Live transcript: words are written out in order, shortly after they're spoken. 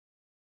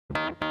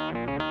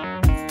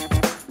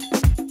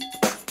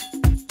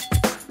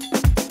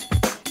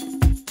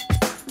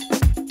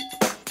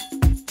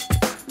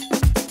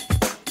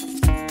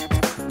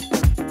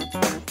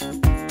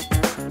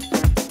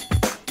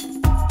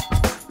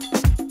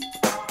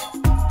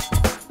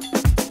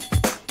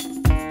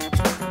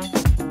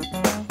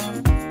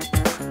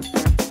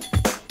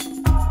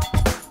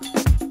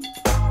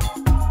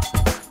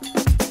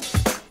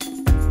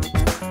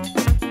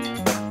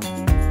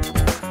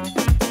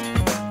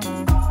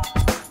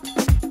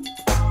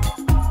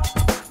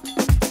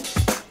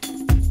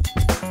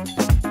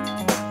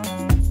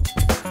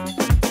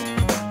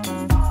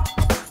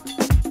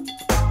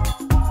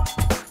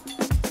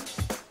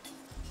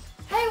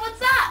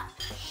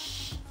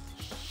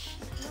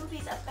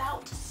movie's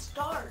about to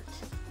start.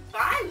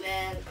 Fine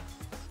then.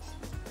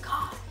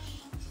 Gosh.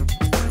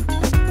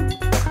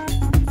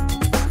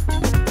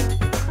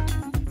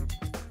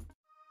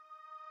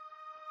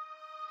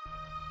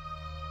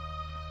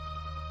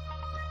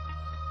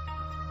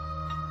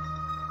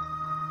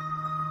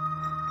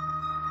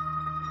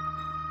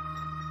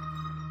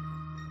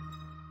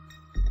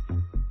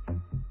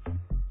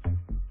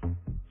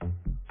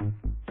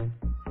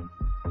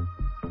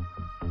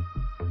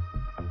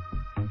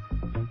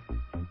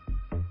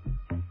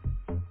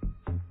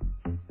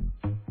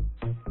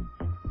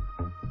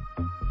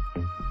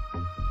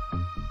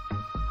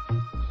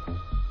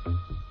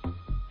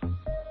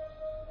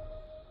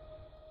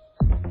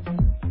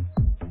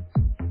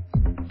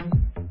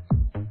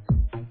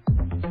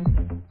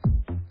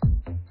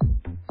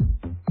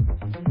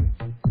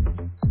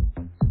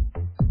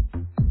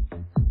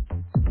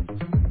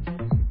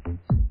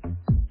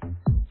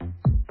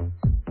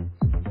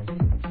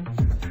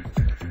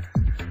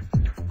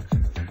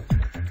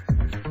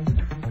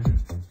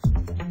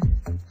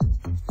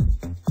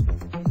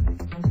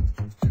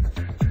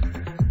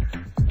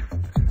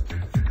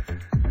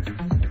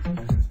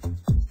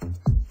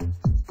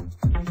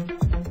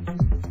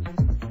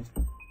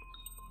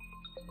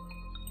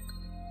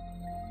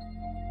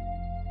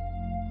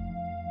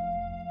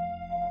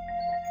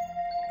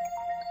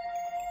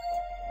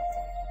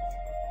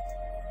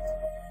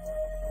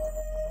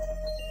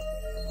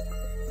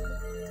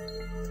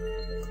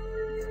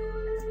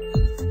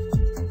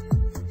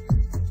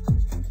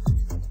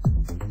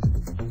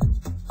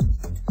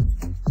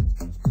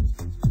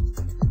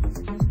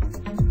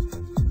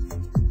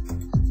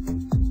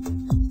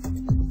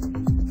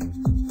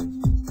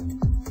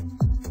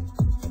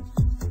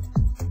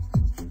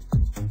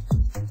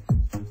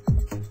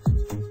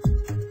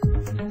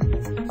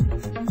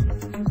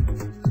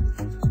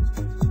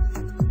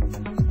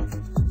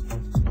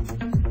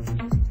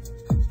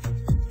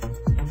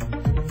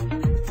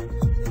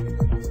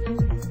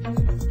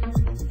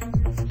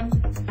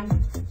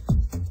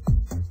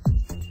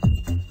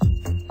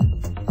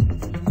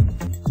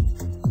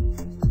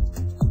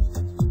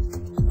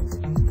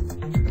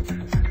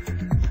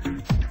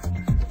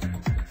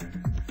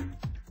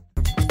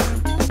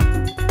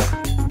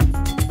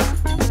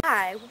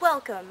 Hi,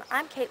 welcome.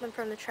 I'm Caitlin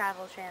from the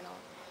Travel Channel,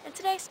 and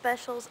today's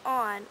special's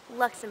on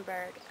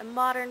Luxembourg, a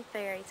modern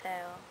fairy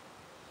tale.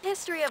 The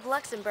history of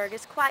Luxembourg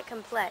is quite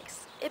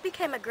complex. It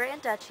became a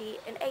Grand Duchy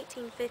in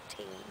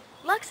 1815.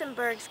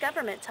 Luxembourg's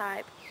government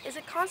type is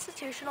a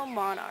constitutional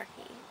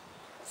monarchy.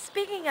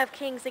 Speaking of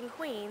kings and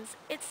queens,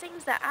 it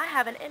seems that I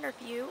have an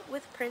interview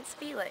with Prince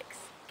Felix.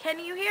 Can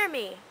you hear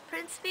me?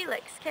 Prince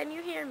Felix, can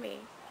you hear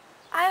me?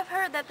 I have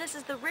heard that this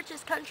is the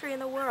richest country in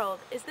the world.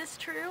 Is this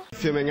true?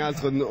 Für meine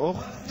Eltern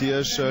auch, die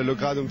ich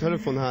gerade am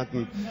Telefon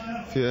hatten,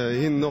 für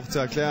ihnen noch zu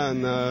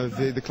erklären,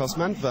 wie das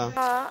Klassement war.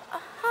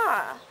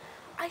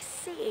 I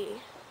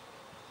see.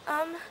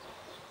 I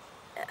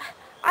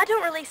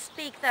don't really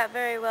speak that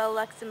very well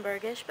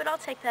Luxembourgish, but I'll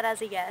take that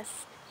as a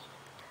yes.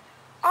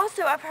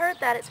 Also, I've heard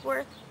that it's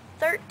worth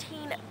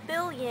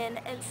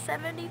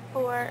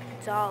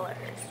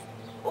 $13,074,000,000.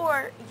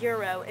 Or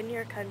Euro in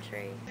your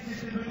country.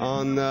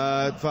 Und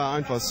es war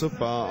einfach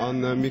super.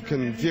 Und wir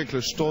können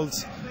wirklich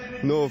stolz,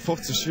 nur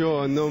 50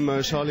 Jahre,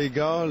 nur Charlie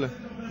Gaulle,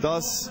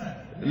 dass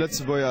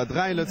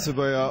drei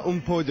Lützebäuer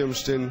Podium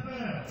stehen,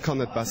 kann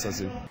nicht besser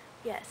sein.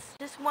 Yes.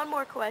 Just one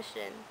more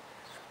question.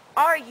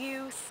 Are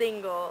you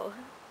single?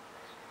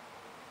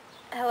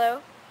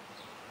 Hello?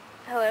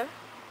 Hello?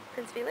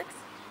 Prince Felix?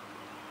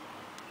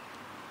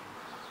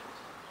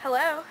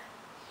 Hello?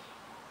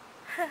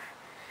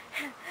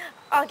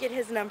 I'll get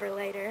his number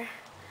later.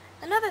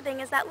 Another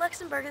thing is that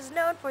Luxembourg is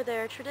known for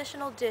their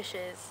traditional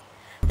dishes.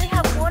 They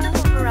have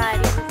wonderful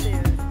variety of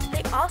food.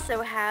 They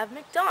also have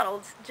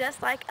McDonald's,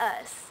 just like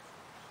us.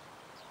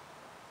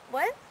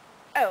 What?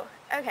 Oh,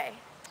 okay.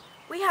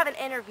 We have an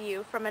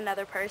interview from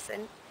another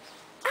person.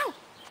 Oh!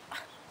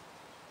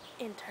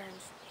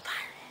 Interns,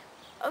 fire him.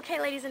 Okay,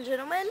 ladies and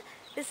gentlemen,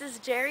 this is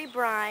Jerry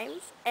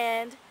Brimes,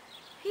 and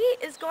he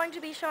is going to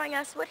be showing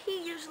us what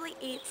he usually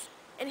eats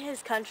in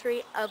his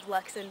country of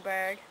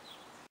Luxembourg.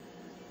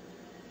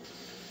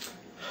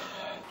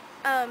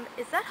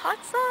 Is that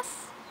hot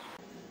sauce?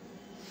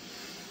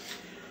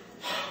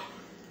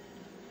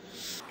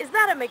 Is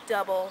that a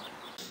McDouble?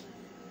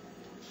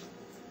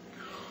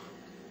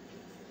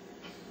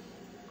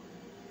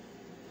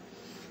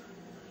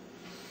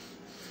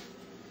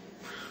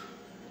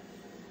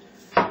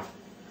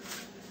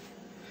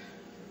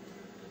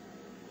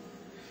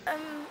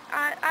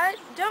 I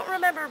don't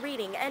remember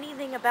reading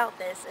anything about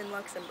this in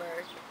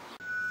Luxembourg.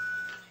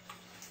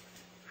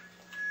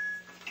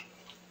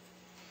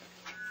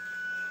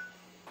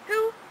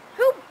 Who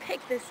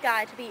picked this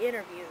guy to be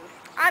interviewed?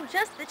 I'm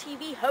just the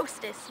TV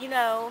hostess, you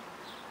know.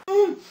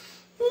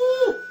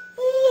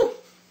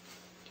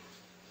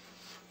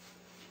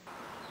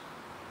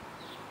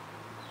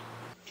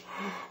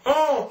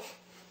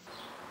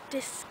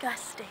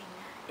 Disgusting,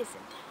 isn't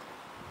it?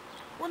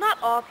 Well, not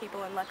all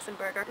people in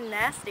Luxembourg are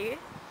nasty.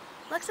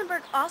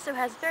 Luxembourg also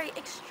has very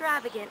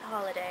extravagant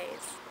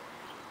holidays.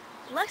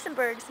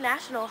 Luxembourg's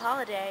national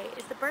holiday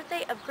is the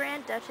birthday of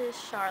Grand Duchess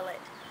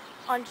Charlotte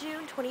on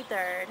June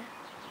 23rd.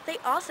 They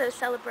also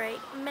celebrate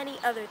many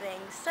other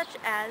things, such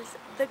as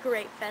the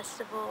Grape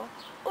Festival,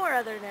 or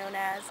other known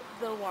as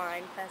the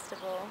Wine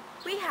Festival.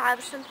 We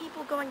have some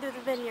people going through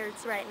the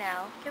vineyards right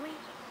now. Can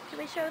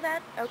we show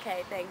that?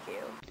 Okay, thank you.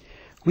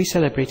 We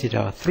celebrated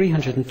our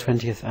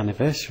 320th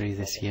anniversary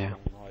this year.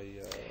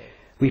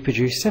 We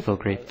produce several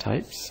grape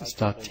types,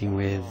 starting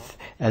with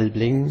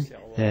Elbling,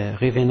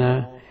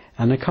 Rivener,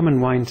 and the common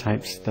wine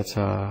types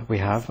that we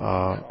have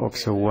are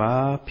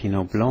Auxerrois,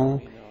 Pinot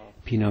Blanc,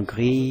 Pinot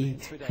Gris,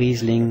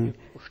 Riesling,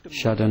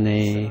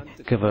 Chardonnay,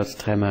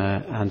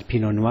 Gewürztraminer, and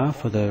Pinot Noir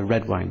for the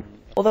red wine.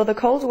 Although the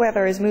cold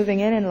weather is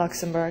moving in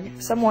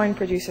Luxembourg, some wine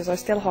producers are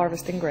still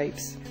harvesting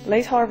grapes.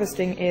 Late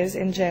harvesting is,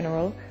 in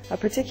general, a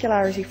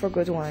particularity for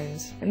good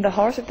wines. In the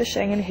heart of the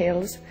Schengen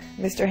Hills,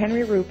 Mr.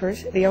 Henry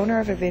Rupert, the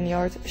owner of a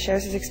vineyard,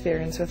 shares his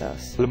experience with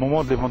us.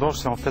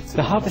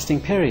 The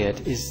harvesting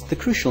period is the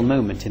crucial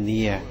moment in the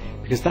year,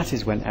 because that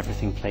is when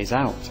everything plays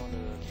out.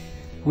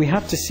 We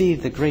have to see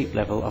the grape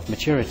level of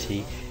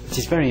maturity. It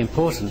is very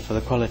important for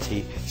the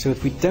quality, so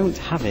if we don't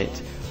have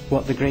it,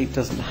 what the grape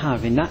doesn't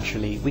have,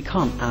 naturally we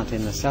can't add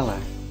in the cellar.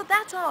 Well,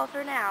 that's all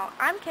for now.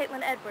 I'm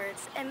Caitlin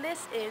Edwards, and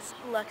this is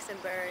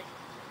Luxembourg,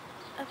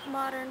 a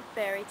modern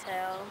fairy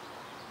tale.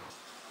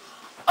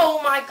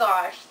 Oh my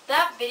gosh,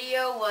 that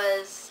video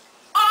was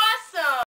awesome!